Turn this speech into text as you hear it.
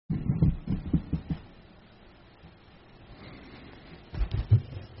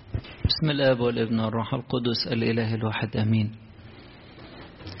باسم الآب والابن والروح القدس الإله الواحد أمين.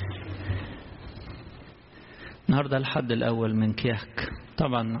 النهاردة الحد الأول من كيهك.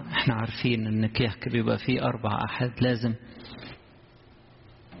 طبعا احنا عارفين ان كيهك بيبقى فيه 4 أحد لازم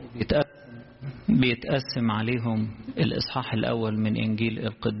بيتقسم عليهم الإصحاح الأول من إنجيل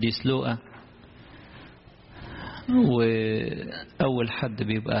القديس لوقا. وأول حد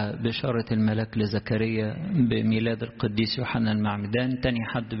بيبقى بشارة الملاك لزكريا بميلاد القديس يوحنا المعمدان، تاني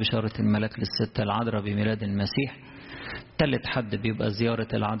حد بشارة الملاك للستة العذراء بميلاد المسيح، ثالث حد بيبقى زيارة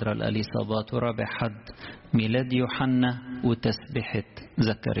العذراء لأليصابات، ورابع حد ميلاد يوحنا وتسبيحة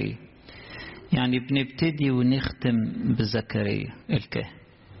زكريا. يعني بنبتدي ونختم بزكريا الكاهن.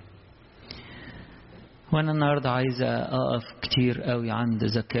 وانا النهاردة عايزة اقف كتير قوي عند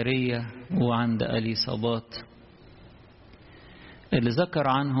زكريا وعند أليصابات اللي ذكر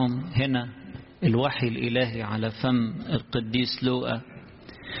عنهم هنا الوحي الإلهي على فم القديس لوقا،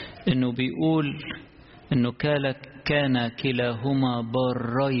 انه بيقول انه كان كلاهما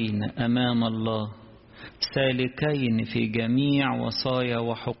بارين امام الله سالكين في جميع وصايا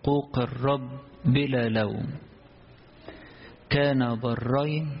وحقوق الرب بلا لوم. كان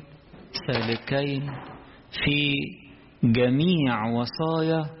بارين سالكين في جميع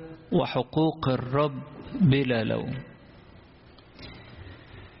وصايا وحقوق الرب بلا لوم.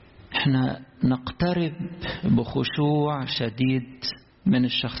 احنا نقترب بخشوع شديد من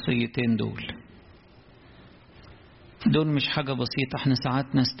الشخصيتين دول مش حاجة بسيطة. احنا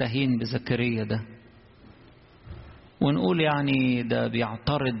ساعات نستهين بزكريا ده ونقول يعني ده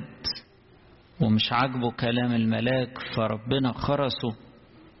بيعترض ومش عاجبه كلام الملاك فربنا خرسه.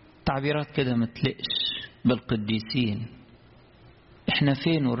 تعبيرات كده ما تلقش بالقديسين. احنا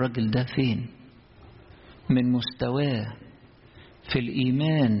فين والراجل ده فين من مستواه في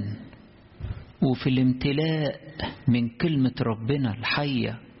الإيمان وفي الامتلاء من كلمة ربنا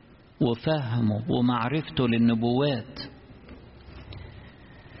الحية وفهمه ومعرفته للنبوات.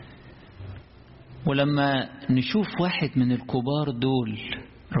 ولما نشوف واحد من الكبار دول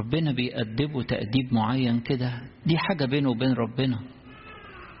ربنا بيأدبه تأديب معين كده، دي حاجة بينه وبين ربنا.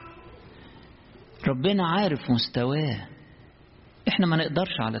 ربنا عارف مستواه، احنا ما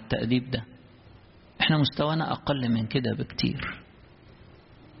نقدرش على التأديب ده، احنا مستوانا أقل من كده بكتير.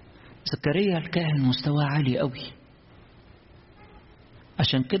 زكريا الكاهن مستواه عالي قوي،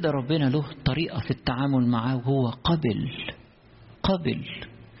 عشان كده ربنا له طريقة في التعامل معاه، وهو قبل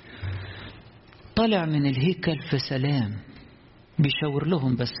طلع من الهيكل في سلام، بيشاور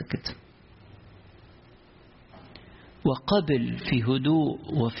لهم بس كده، وقبل في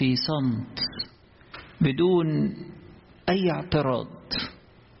هدوء وفي صمت بدون أي اعتراض.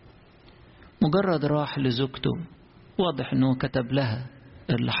 مجرد راح لزوجته، واضح أنه كتب لها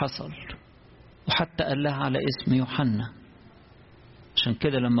اللي حصل، وحتى قال لها على اسم يوحنا. عشان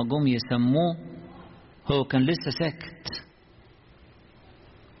كده لما جم يسموه هو كان لسه ساكت،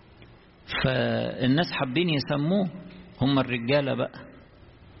 فالناس حابين يسموه هم الرجالة بقى.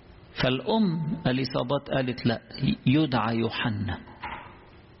 فالأم أليصابات قالت لا، يدعى يوحنا.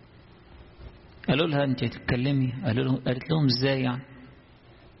 قالوا لها أنت تتكلمي؟ قالت لهم ازاي يعني؟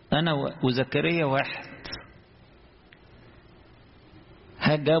 أنا وزكريا واحد.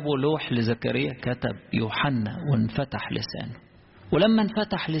 جابوا لوح لزكريا كتب يوحنا وانفتح لسانه. ولما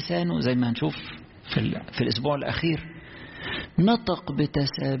انفتح لسانه زي ما هنشوف في الأسبوع الأخير نطق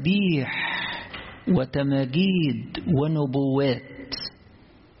بتسابيح وتماجيد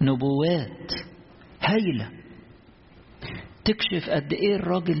نبوات هايلة تكشف قد ايه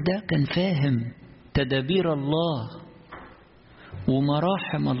الراجل ده كان فاهم تدابير الله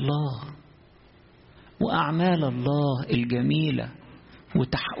ومراحم الله وأعمال الله الجميلة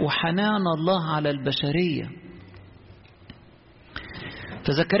وحنان الله على البشرية.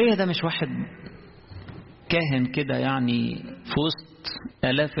 فزكريا ده مش واحد كاهن كده يعني في وسط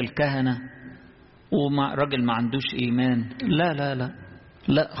آلاف الكهنة وراجل ما عندوش إيمان. لا لا لا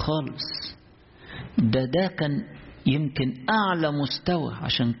لا خالص. ده كان يمكن أعلى مستوى،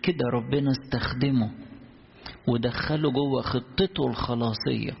 عشان كده ربنا استخدمه ودخله جوه خطته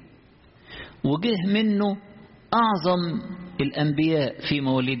الخلاصية، وجه منه أعظم الأنبياء في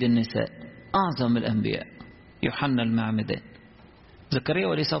مواليد النساء، أعظم الأنبياء يوحنا المعمدان. زكريا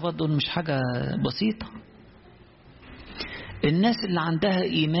وأليصابات دول مش حاجة بسيطة. الناس اللي عندها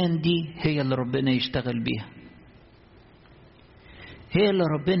إيمان دي هي اللي ربنا يشتغل بيها، هي اللي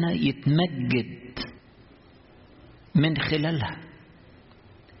ربنا يتمجد من خلالها،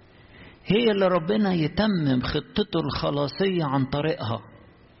 هي اللي ربنا يتمم خطته الخلاصية عن طريقها.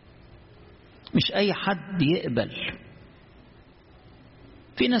 مش أي حد يقبل.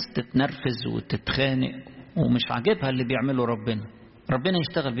 في ناس تتنرفز وتتخانق ومش عاجبها اللي بيعمله ربنا. ربنا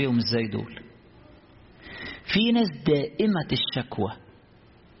يشتغل بيهم ازاي دول؟ في ناس دائمة الشكوى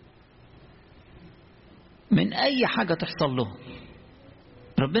من اي حاجة تحصل لهم،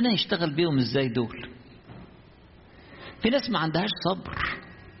 ربنا يشتغل بيهم ازاي دول؟ في ناس ما عندهاش صبر،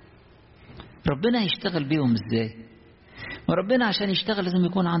 ربنا يشتغل بيهم ازاي؟ وربنا عشان يشتغل لازم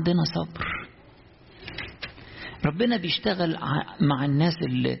يكون عندنا صبر. ربنا بيشتغل مع الناس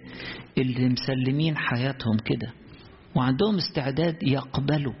اللي مسلمين حياتهم كده وعندهم استعداد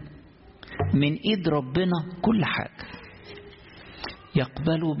يقبلوا من ايد ربنا كل حاجة،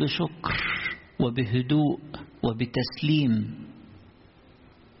 يقبلوا بشكر وبهدوء وبتسليم.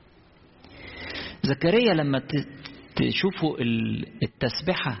 زكريا لما تشوفوا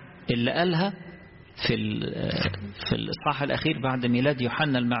التسبحة اللي قالها في الإصحاح الأخير بعد ميلاد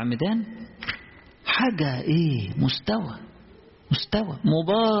يوحنا المعمدان، حاجة مستوى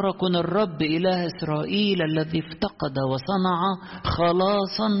مبارك الرب إله إسرائيل الذي افتقد وصنع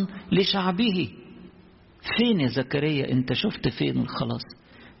خلاصا لشعبه. فين يا زكريا؟ انت شفت فين الخلاص؟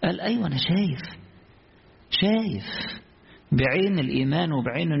 قال ايوه انا شايف بعين الإيمان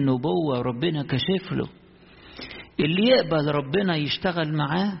وبعين النبوة، ربنا كشف له. اللي يقبل ربنا يشتغل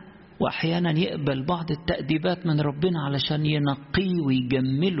معاه، وأحيانا يقبل بعض التأديبات من ربنا علشان ينقيه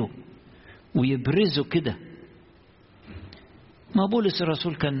ويجمله ويبرزه كده. ما بولس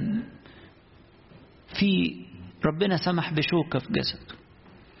الرسول كان في ربنا سمح بشوكة في جسده،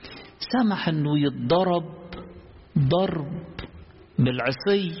 سمح انه يتضرب ضرب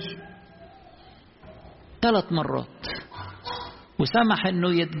بالعصي 3 مرات، وسمح انه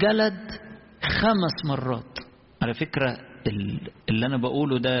يتجلد 5 مرات. على فكرة اللي انا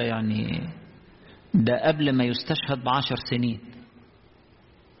بقوله ده يعني ده قبل ما يستشهد ب10 سنين،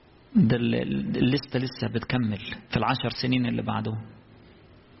 ده الليستة لسه بتكمل في 10 سنين اللي بعدهم.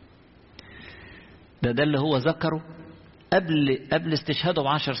 ده اللي هو ذكره قبل استشهاده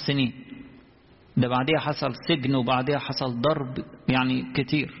ب10 سنين. ده بعديها حصل سجن وبعديها حصل ضرب يعني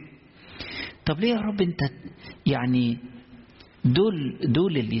كتير. طب ليه يا رب انت يعني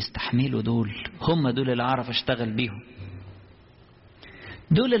دول اللي يستحملوا، هم دول اللي اعرف اشتغل بيهم،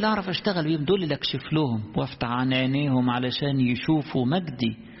 دول اللي اعرف اشتغل بيهم، دول اللي اكشف لهم وافتح عن عينيهم علشان يشوفوا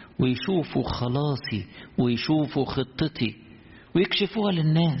مجدي ويشوفوا خلاصي ويشوفوا خطتي ويكشفوها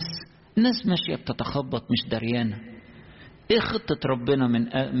للناس. الناس ماشية بتتخبط مش دريانة ايه خطة ربنا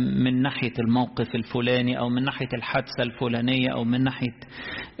من ناحية الموقف الفلاني، او من ناحية الحادثة الفلانية، او من ناحية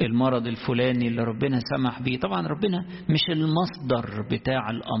المرض الفلاني اللي ربنا سمح بيه. طبعا ربنا مش المصدر بتاع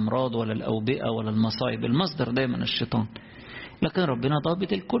الامراض ولا الاوبئة ولا المصائب، المصدر دايما الشيطان، لكن ربنا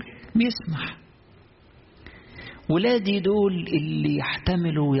ضابط الكل بيسمح. ولادي دول اللي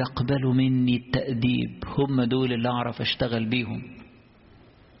يحتملوا ويقبلوا مني التأديب، هم دول اللي اعرف اشتغل بيهم،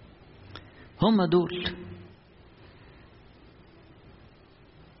 هم دول،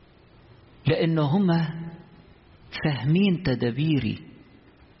 لأنه هم فاهمين تدابيري،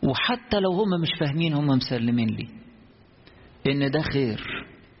 وحتى لو هم مش فاهمين هم مسلمين لي إن ده خير.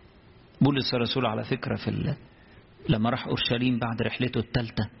 بولس الرسول على فكرة لما راح أورشليم بعد رحلته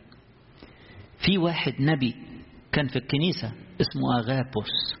الثالثة، في واحد نبي كان في الكنيسة اسمه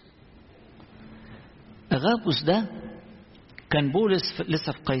أغابوس ده كان بولس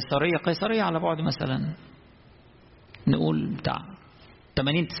لسه في قيصرية على بعد مثلا نقول بتاع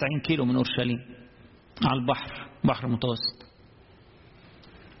 80-90 كيلو من أورشليم على بحر متوسط.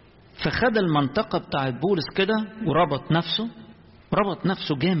 فخد المنطقة بتاعت بولس كده وربط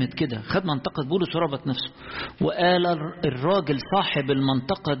نفسه جامد كده، خد منطقة بولس وربط نفسه، وقال الراجل صاحب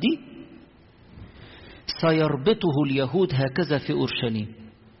المنطقة دي سيربطه اليهود هكذا في أورشليم.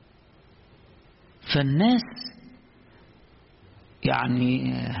 فالناس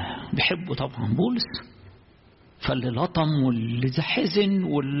يعني بيحبوا طبعا بولس، فاللي لطم واللي حزن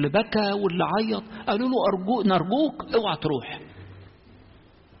واللي بكى واللي عيط قالوا له نرجوك اوعى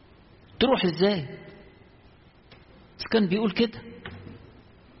تروح ازاي؟ بس كان بيقول كده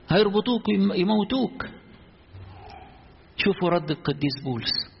هيربطوك يموتوك. شوفوا رد القديس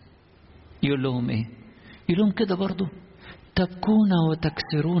بولس، يقول لهم ايه؟ يقول لهم كده برضو تبكون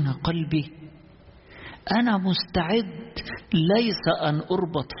وتكسرون قلبي، انا مستعد ليس ان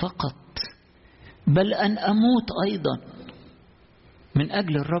اربط فقط بل أن أموت أيضا من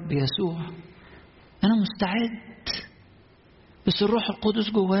أجل الرب يسوع. أنا مستعد، بس الروح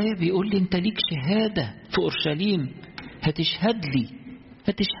القدس جوايا بيقول لي أنت ليك شهادة في أورشليم، هتشهد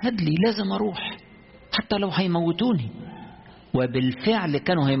لي لازم أروح حتى لو هيموتوني. وبالفعل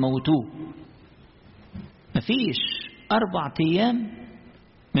كانوا هيموتوه. مفيش 4 أيام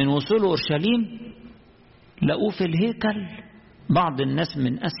من وصوله أورشليم لقوه في الهيكل. بعض الناس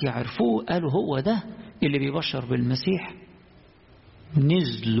من آسيا عرفوه، قالوا هو ده اللي بيبشر بالمسيح.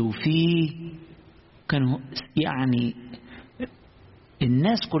 نزلوا فيه، كانوا يعني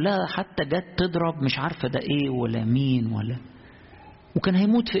الناس كلها حتى جت تضرب، مش عارفة ده ايه ولا مين ولا، وكان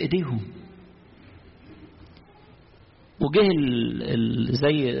هيموت في ايديهم. وجه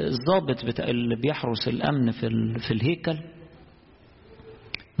زي الضابط بتاع اللي بيحرس الامن في الهيكل،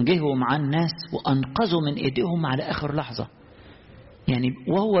 جه ومعاه الناس وانقذوا من ايديهم على اخر لحظة، يعني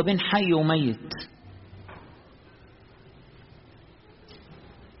وهو بين حي وميت.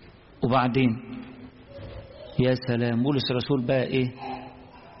 وبعدين يا سلام، بولس الرسول بقى ايه؟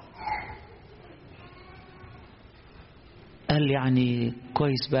 قال يعني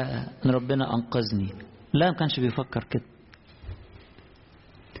كويس بقى ان ربنا انقذني. لا، ما كانش بيفكر كده.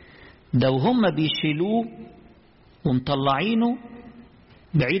 ده وهم بيشيلوه ومطلعينه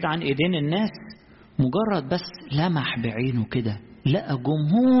بعيد عن ايدين الناس، مجرد بس لمح بعينه كده لقى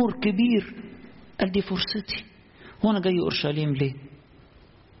جمهور كبير، قال دي فرصتي، هو انا جاي اورشليم ليه؟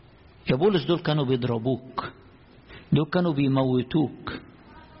 يا بولس دول كانوا بيضربوك، دول كانوا بيموتوك،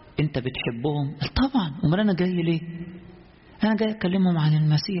 انت بتحبهم؟ قال طبعا، امال انا جاي ليه؟ انا جاي اكلمهم عن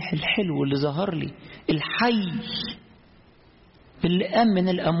المسيح الحلو اللي ظهر لي، الحي اللي قام من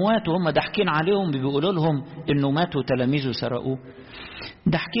الاموات، وهم ضاحكين عليهم بيقولوا لهم انه ماتوا تلاميذه سرقوه،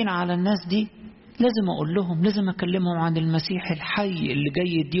 ضاحكين على الناس دي. لازم اقول لهم، لازم اكلمهم عن المسيح الحي اللي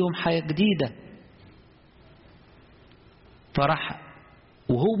جاي يديهم حياة جديدة. فرح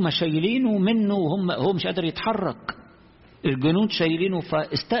وهم شايلينه منه، هو مش قادر يتحرك، الجنود شايلينه،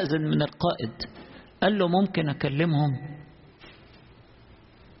 فاستأذن من القائد، قال له ممكن اكلمهم؟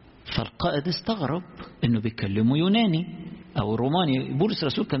 فالقائد استغرب انه بيكلمه يوناني او روماني. بولس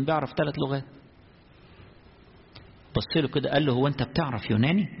الرسول كان بيعرف 3 لغات. بص له كده قال له هو انت بتعرف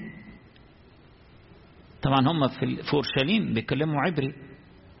يوناني؟ طبعا هم في اورشليم بيتكلموا عبري.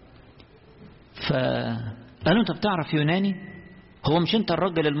 فقال له انت بتعرف يوناني؟ هو مش انت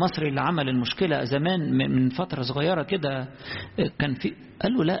الراجل المصري اللي عمل المشكلة زمان من فترة صغيرة كده كان في؟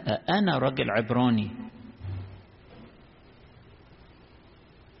 قال له لا، انا راجل عبراني.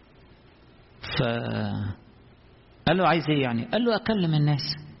 قال له عايز ايه يعني؟ قال له اكلم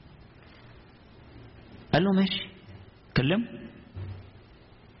الناس. قال له ماشي كلمه.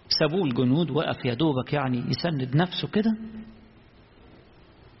 سابوه الجنود، وقف يا دوبك يعني يسند نفسه كده،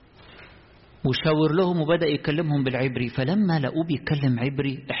 وشاور لهم وبدأ يكلمهم بالعبري. فلما لقوه بيتكلم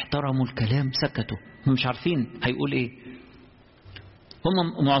عبري احترموا الكلام، سكتوا، هم مش عارفين هيقول ايه.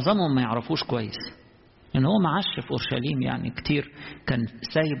 هم معظمهم ما يعرفوش كويس ان هو معاش في اورشليم يعني كتير، كان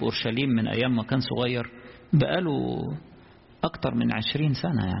سايب اورشليم من ايام ما كان صغير، بقاله اكتر من 20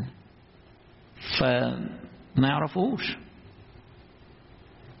 سنة يعني، فما يعرفوش.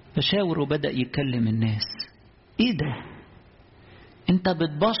 فشاور وبدأ يكلم الناس. ايه ده؟ انت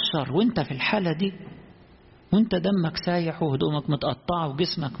بتبشر وانت في الحالة دي، وانت دمك سايح وهدومك متقطعة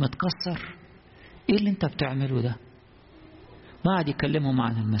وجسمك متكسر؟ ايه اللي انت بتعمله ده؟ وقعد يكلمهم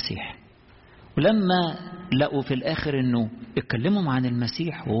عن المسيح. ولما لقوا في الاخر انه اتكلمهم عن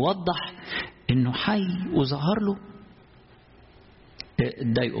المسيح ووضح انه حي وظهر له،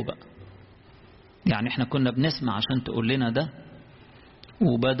 اتضايقوا بقى. يعني احنا كنا بنسمع عشان تقول لنا ده،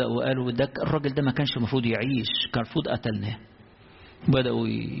 وبدأوا قالوا ده الراجل ده ما كانش المفروض يعيش، كان المفروض قتلناه. بدأوا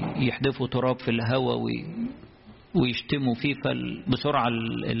يحدفوا تراب في الهواء ويشتموا فيه. بسرعة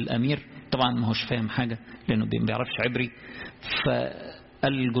الأمير طبعا ما هوش فاهم حاجة لأنه بيعرفش عبري،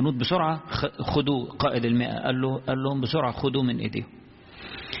 فقال الجنود بسرعة خدوا قائد 100، قال لهم بسرعة خدوا من إيديهم.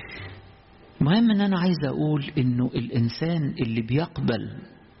 مهم ان انا عايز اقول انه الانسان اللي بيقبل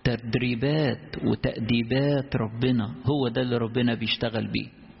تدريبات وتأديبات ربنا، هو ده اللي ربنا بيشتغل بيه،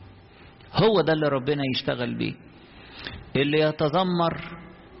 هو ده اللي ربنا يشتغل بيه. اللي يتذمر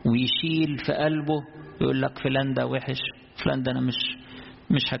ويشيل في قلبه يقول لك فلان ده وحش، فلان ده انا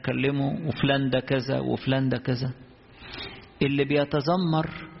مش هكلمه، وفلان ده كذا وفلان ده كذا. اللي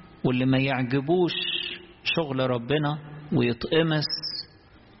بيتذمر واللي ما يعجبوش شغل ربنا ويتقمص،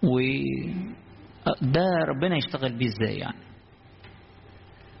 ده ربنا يشتغل بيه ازاي يعني؟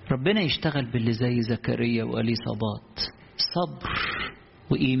 ربنا يشتغل باللي زي زكريا وإليصابات، صبر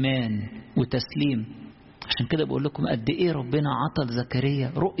وإيمان وتسليم. عشان كده بقول لكم قد ايه ربنا عطى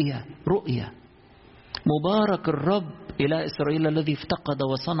زكريا رؤية. مبارك الرب إله إسرائيل الذي افتقد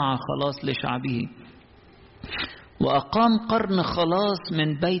وصنع خلاص لشعبه، وأقام قرن خلاص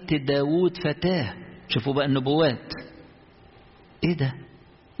من بيت داود فتاه. شوفوا بقى النبوات. ايه ده؟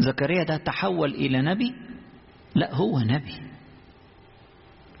 زكريا ده تحول إلى نبي؟ لا، هو نبي.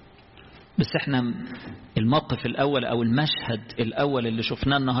 بس احنا الموقف الأول أو المشهد الأول اللي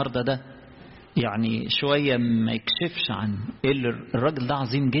شفناه النهاردة ده يعني شوية ما يكشفش عن الراجل ده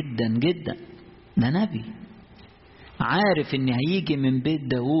عظيم جدا جدا، ده نبي. عارف ان هيجي من بيت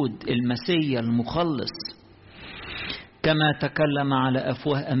داود المسيا المخلص، كما تكلم على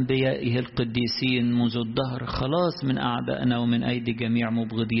أفواه أنبيائه القديسين منذ الدهر، خلاص من أعدائنا ومن أيدي جميع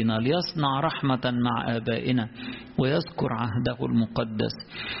مبغضينا، ليصنع رحمة مع آبائنا ويذكر عهده المقدس،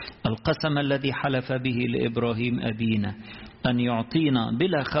 القسم الذي حلف به لإبراهيم أبينا أن يعطينا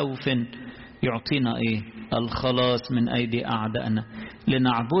بلا خوف، يعطينا إيه؟ الخلاص من أيدي أعدائنا،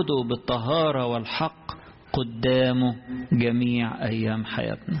 لنعبده بالطهارة والحق قدامه جميع أيام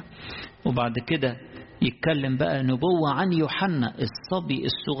حياتنا. وبعد كده يتكلم بقى نبوة عن يوحنا الصبي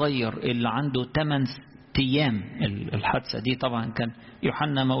الصغير اللي عنده 8 أيام. الحادثة دي طبعا كان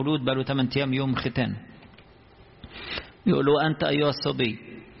يوحنا مولود بقى له 8 أيام يوم ختان. يقولوا أنت أيها الصبي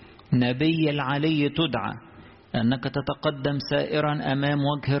نبي العلي تدعى، أنك تتقدم سائرا أمام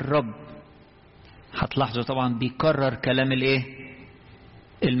وجه الرب. هتلاحظوا طبعا بيكرر كلام الايه؟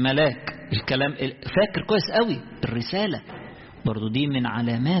 الملاك. الكلام فاكر كويس قوي الرسالة برضو دي من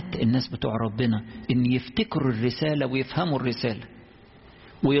علامات الناس بتوع ربنا، ان يفتكروا الرسالة ويفهموا الرسالة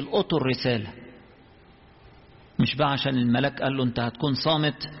ويلقطوا الرسالة. مش بقى عشان الملاك قال له انت هتكون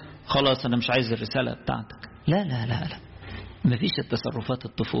صامت خلاص انا مش عايز الرسالة بتاعتك. لا لا لا لا، مفيش التصرفات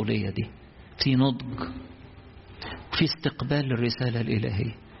الطفولية دي، في نضج وفي استقبال الرسالة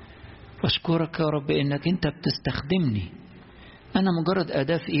الإلهية. واشكرك يا رب انك انت بتستخدمني، انا مجرد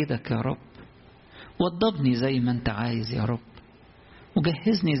أداة في ايدك يا رب، وضبني زي ما انت عايز يا رب،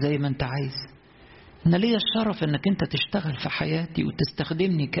 وجهزني زي ما انت عايز. انا ليا الشرف انك انت تشتغل في حياتي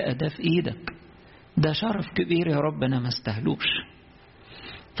وتستخدمني كأداة في ايدك، ده شرف كبير يا رب انا ما استهلوش.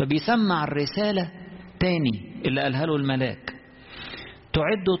 فبيسمع الرسالة تاني اللي قالها له الملاك،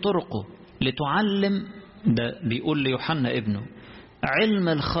 تعد طرقه لتعلم، ده بيقول ليوحنا ابنه، علم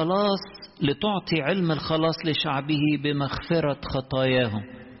الخلاص، لتعطي علم الخلاص لشعبه بمغفرة خطاياهم.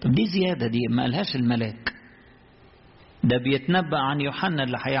 طب دي زيادة، دي ما قالهاش الملاك، ده بيتنبأ عن يوحنا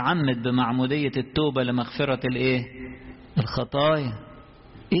اللي هيعمد بمعمودية التوبة لمغفرة الايه؟ الخطايا.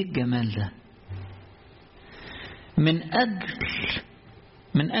 ايه الجمال ده؟ من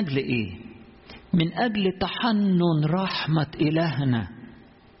أجل ايه؟ من أجل تحنن رحمة إلهنا.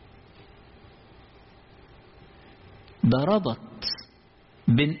 ده ربط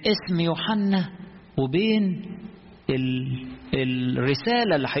بين اسم يوحنا وبين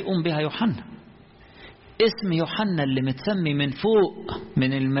الرسالة اللي هيقوم بها يوحنا. اسم يوحنا اللي متسمي من فوق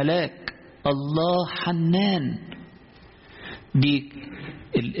من الملاك الله حنان، دي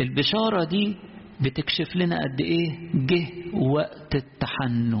البشارة دي بتكشف لنا قد ايه جه وقت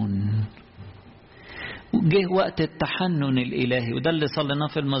التحنن، جه وقت التحنن الإلهي. وده اللي صليناه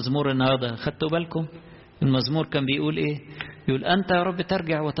في المزمور النهارده. خدتوا بالكم المزمور كان بيقول ايه؟ يقول أنت يا رب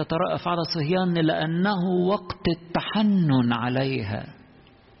ترجع وتترأف على صهيون لأنه وقت التحنن عليها.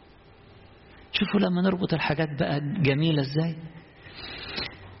 شوفوا لما نربط الحاجات بقى جميلة ازاي.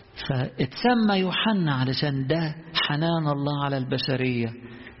 فاتسمى يوحنا علشان ده حنان الله على البشرية،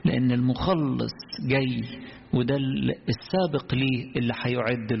 لأن المخلص جاي، وده السابق ليه اللي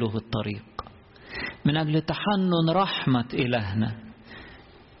هيعد له الطريق. من أجل تحنن رحمة إلهنا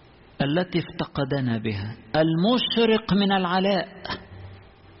التي افتقدنا بها، المشرق من العلاء،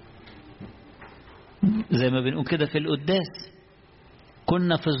 زي ما بنقول كده في القداس،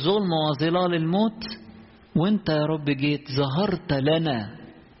 كنا في الظلم وظلال الموت وانت يا رب جيت ظهرت لنا،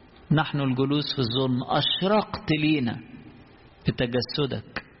 نحن الجلوس في الظلم أشرقت لينا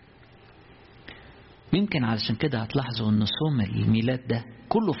بتجسدك. يمكن علشان كده هتلاحظوا ان صوم الميلاد ده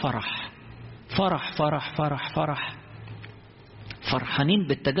كله فرح فرح فرح فرح فرح، فرحانين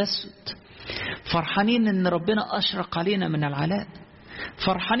بالتجسد، فرحانين ان ربنا أشرق علينا من العلاء،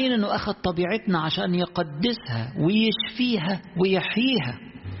 فرحانين انه أخذ طبيعتنا عشان يقدسها ويشفيها ويحييها،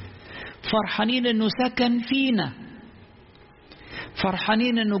 فرحانين انه سكن فينا،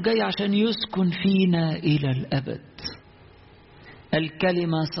 فرحانين انه جاي عشان يسكن فينا إلى الأبد.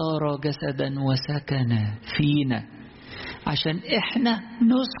 الكلمة صار جسدا وسكن فينا عشان احنا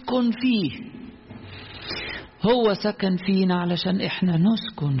نسكن فيه. هو سكن فينا علشان احنا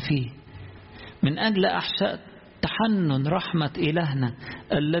نسكن فيه. من أجل أحشاء تحنن رحمة إلهنا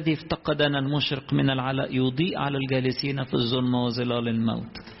الذي افتقدنا المشرق من العلاء يضيء على الجالسين في الظلم وظلال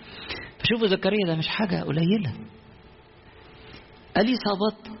الموت. فشوفوا زكريا ده مش حاجة قليلة.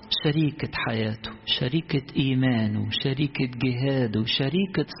 أليصابات شريكة حياته، شريكة إيمانه، شريكة جهاده،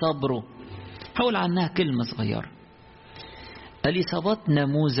 شريكة صبره. حول عنها كلمة صغيرة. أليصابات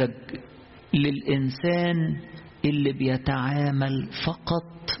نموذج للإنسان اللي بيتعامل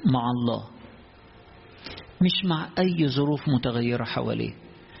فقط مع الله، مش مع أي ظروف متغيرة حواليه،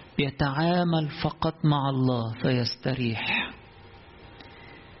 بيتعامل فقط مع الله فيستريح.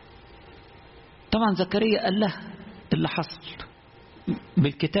 طبعا زكريا قال لها اللي حصل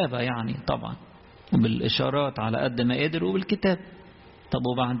بالكتابة يعني طبعا، وبالإشارات على قد ما قدر وبالكتاب. طب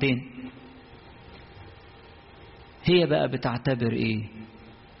وبعدين هي بقى بتعتبر ايه؟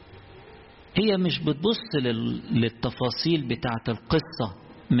 هي مش بتبص للتفاصيل بتاعت القصة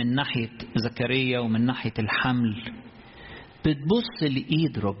من ناحية زكريا ومن ناحية الحمل، بتبص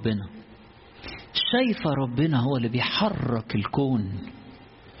لإيد ربنا. شايفة ربنا هو اللي بيحرك الكون.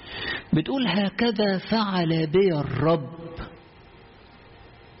 بتقول هكذا فعل بي الرب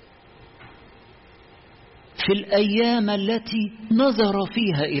في الأيام التي نظر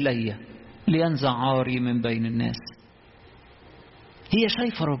فيها إلي لينزع عاري من بين الناس. هي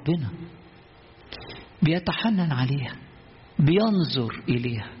شايفة ربنا بيتحنن عليها، بينظر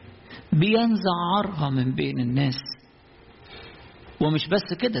إليها، بينزع عارها من بين الناس. ومش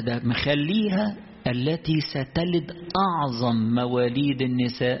بس كده، ده مخليها التي ستلد أعظم مواليد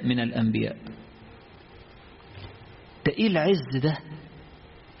النساء من الأنبياء. ده إيه العز ده؟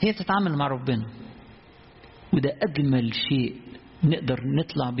 هي بتتعامل مع ربنا، وده أجمل شيء نقدر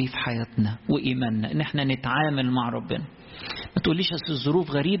نطلع بيه في حياتنا وإيماننا، إن احنا نتعامل مع ربنا. ما تقوليش أصل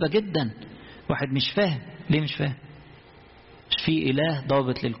الظروف غريبة جدا، واحد مش فاهم. ليه مش فاهم؟ مش في إله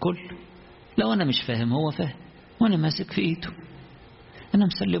ضابط للكل؟ لو أنا مش فاهم هو فاهم، وأنا ماسك في إيده، أنا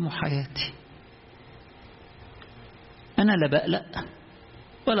مسلمه حياتي. أنا لا بقلق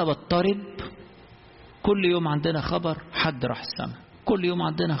ولا بضطرب. كل يوم عندنا خبر حد راح السماء، كل يوم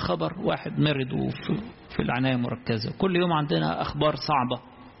عندنا خبر واحد مرض في العناية المركزة، كل يوم عندنا أخبار صعبة،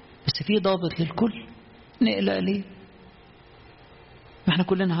 بس في ضابط للكل. نقلق ليه؟ احنا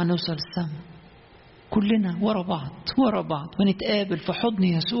كلنا هنوصل السماء، كلنا ورا بعض ونتقابل في حضن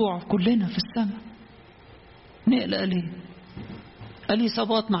يسوع كلنا في السماء. نقلق ليه؟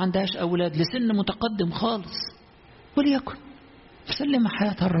 اليصابات ما عندهاش أولاد لسن متقدم خالص، وليكن سلم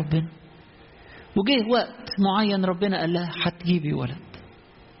حياتها لربنا. وجه وقت معين ربنا قال لها هتجيبي ولد،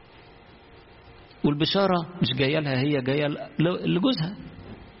 والبشارة مش جاية لها، هي جاية لجوزها.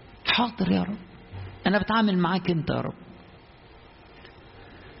 حاضر يا رب، أنا بتعامل معاك أنت يا رب.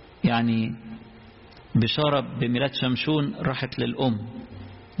 يعني بشارة بميلاد شمشون راحت للأم،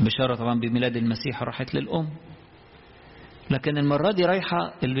 بشارة طبعا بميلاد المسيح راحت للأم، لكن المرة دي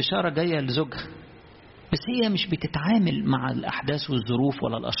رايحة البشارة جاية لزوجها. بس هي مش بتتعامل مع الأحداث والظروف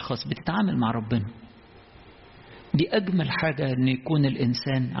ولا الأشخاص، بتتعامل مع ربنا. دي أجمل حاجة أن يكون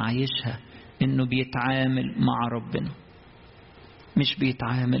الإنسان عايشها، أنه بيتعامل مع ربنا، مش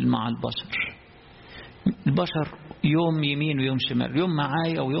بيتعامل مع البشر. البشر يوم يمين ويوم شمال، يوم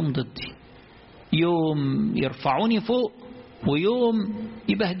معايا ويوم ضدي، يوم يرفعوني فوق ويوم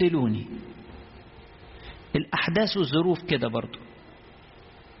يبهدلوني. الأحداث والظروف كده برضو،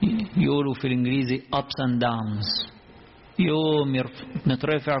 يقولوا في الإنجليزي ups and downs. يوم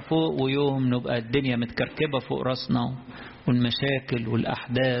نترفع فوق ويوم نبقى الدنيا متكركبة فوق راسنا، والمشاكل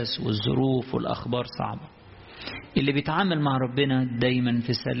والأحداث والظروف والأخبار صعبة. اللي بيتعامل مع ربنا دايما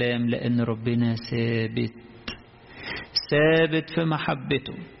في سلام، لأن ربنا ثابت في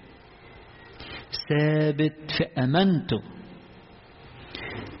محبته، ثابت في أمانته،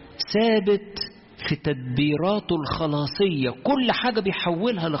 ثابت في تدبيراته الخلاصية، كل حاجة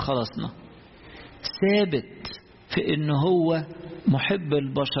بيحولها لخلاصنا. ثابت في إنه هو محب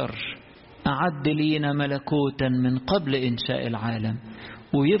البشر، أعد لينا ملكوتا من قبل إنشاء العالم،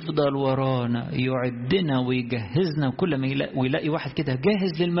 ويفضل ورانا يعدنا ويجهزنا. وكل ما يلاقي واحد كده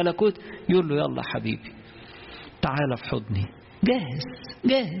جاهز للملكوت يقول له يلا حبيبي تعال في حضني،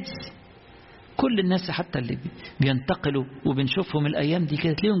 جاهز. كل الناس حتى اللي بينتقلوا وبنشوفهم الأيام دي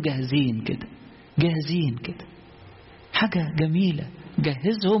كده تلاقيهم جاهزين كده. حاجة جميلة،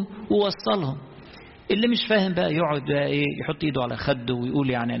 جهزهم ووصلهم. اللي مش فاهم بقى يقعد بقى ايه، يحط ايده على خده ويقول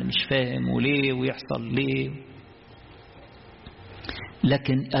يعني انا مش فاهم وليه ويحصل ليه.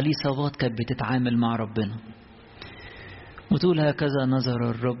 لكن اليصابات كانت بتتعامل مع ربنا وتقول هكذا نظر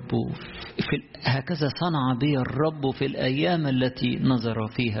الرب هكذا صنع بي الرب في الأيام التي نظر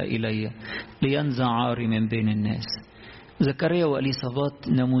فيها إلي لينزع عاري من بين الناس. زكريا واليصابات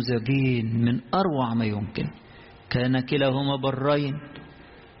نموذجين من أروع ما يمكن. كان كلاهما برين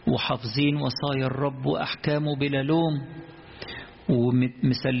وحافظين وصايا الرب وأحكامه بلا لوم،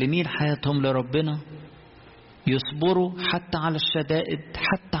 ومسلمين حياتهم لربنا، يصبروا حتى على الشدائد،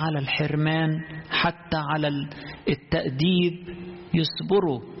 حتى على الحرمان، حتى على التأديب.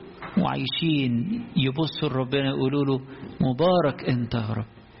 يصبروا وعايشين يبصوا لربنا يقولوا له مبارك أنت يا رب،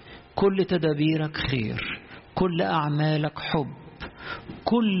 كل تدابيرك خير، كل أعمالك حب،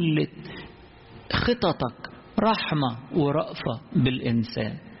 كل خططك رحمة ورأفة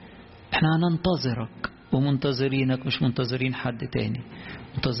بالإنسان. احنا هننتظرك ومنتظرينك، مش منتظرين حد تاني،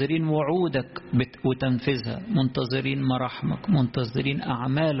 منتظرين وعودك وتنفذها، منتظرين مراحمك، منتظرين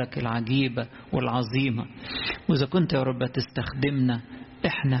أعمالك العجيبة والعظيمة. وإذا كنت يا رب تستخدمنا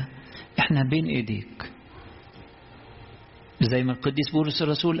احنا بين ايديك، زي ما القديس بولس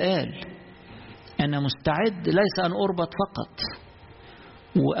الرسول قال أنا مستعد ليس أن أربط فقط.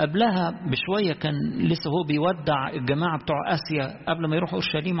 وقبلها بشوية كان لسه هو بيودع الجماعة بتوع آسيا قبل ما يروحوا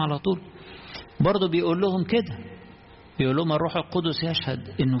أورشليم على طول، برضو بيقول لهم كده، بيقول لهم الروح القدس يشهد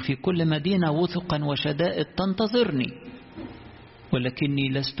إنه في كل مدينة وثقا وشدائد تنتظرني، ولكني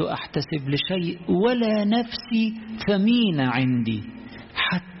لست أحتسب لشيء ولا نفسي ثمينة عندي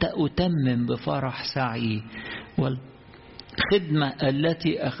حتى أتمم بفرح سعي والخدمة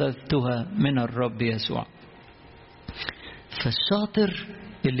التي أخذتها من الرب يسوع. فالشاطر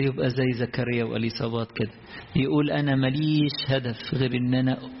اللي يبقى زي زكريا وإليصابات كده، يقول أنا ماليش هدف غير إن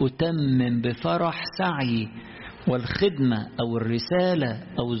أنا أتمم بفرح سعي والخدمة أو الرسالة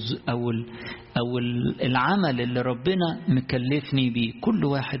أو العمل اللي ربنا مكلفني بيه، كل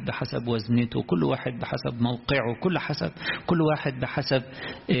واحد بحسب وزنته، كل واحد بحسب موقعه، كل واحد بحسب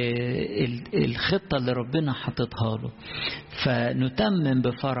الخطة اللي ربنا حطتها له. فنتمم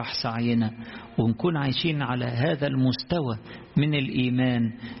بفرح سعينا ونكون عايشين على هذا المستوى من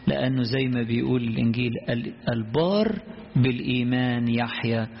الإيمان، لأنه زي ما بيقول الإنجيل البار بالإيمان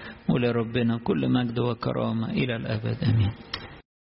يحيا. ولربنا كل مجد وكرامة إلى الأبد، آمين.